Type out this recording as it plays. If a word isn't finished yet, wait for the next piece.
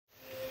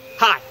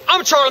Hi,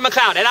 I'm Charlie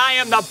McCloud, and I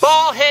am the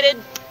bald-headed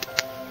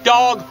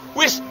dog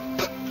whisperer.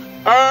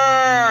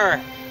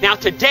 Now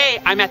today,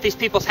 I'm at these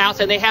people's house,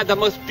 and they have the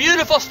most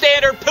beautiful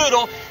standard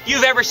poodle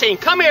you've ever seen.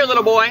 Come here,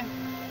 little boy.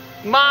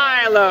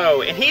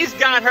 Milo. And he's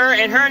got her,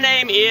 and her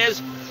name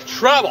is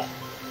Trouble.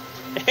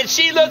 And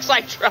she looks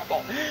like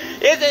trouble.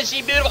 Isn't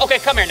she beautiful? Okay,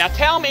 come here. Now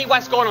tell me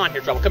what's going on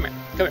here, Trouble. Come here.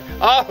 Come here.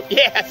 Oh,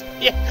 yes.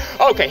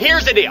 Yes. Okay,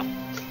 here's the deal.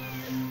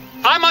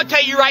 I'm going to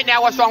tell you right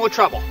now what's wrong with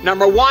Trouble.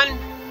 Number one,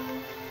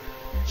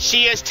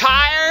 she is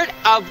tired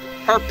of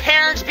her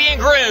parents being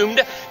groomed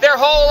their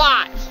whole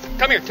lives.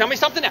 Come here. Tell me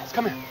something else.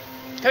 Come here.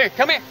 Come here.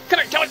 Come here. Come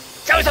here.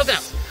 Tell me something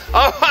else.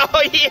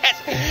 Oh,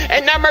 yes.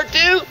 And number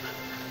two,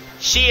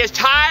 she is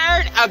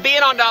tired of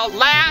being on the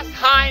last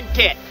hind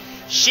tit.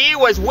 She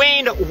was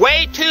weaned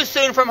way too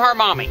soon from her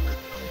mommy.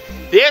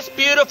 This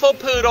beautiful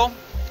poodle,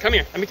 come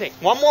here, let me take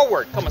one more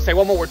word. Come on, say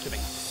one more word to me.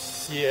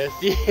 Yes,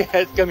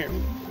 yes, come here.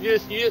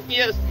 Yes, yes,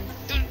 yes,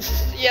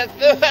 yes.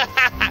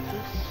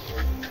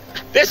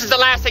 This is the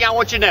last thing I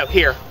want you to know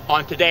here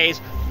on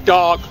today's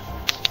Dog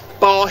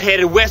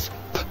Bald-Headed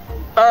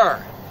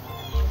Whisperer.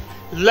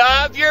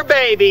 Love your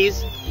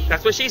babies,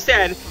 that's what she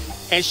said,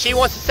 and she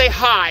wants to say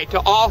hi to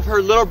all of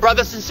her little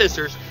brothers and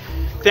sisters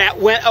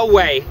that went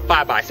away.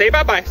 Bye-bye. Say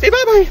bye-bye. Say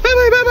bye-bye.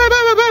 Bye-bye, bye-bye,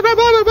 bye-bye,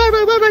 bye-bye,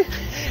 bye-bye, bye-bye.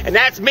 And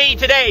that's me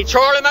today,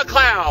 Charlie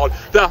McCloud,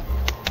 the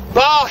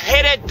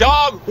bald-headed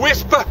dog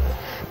whisperer.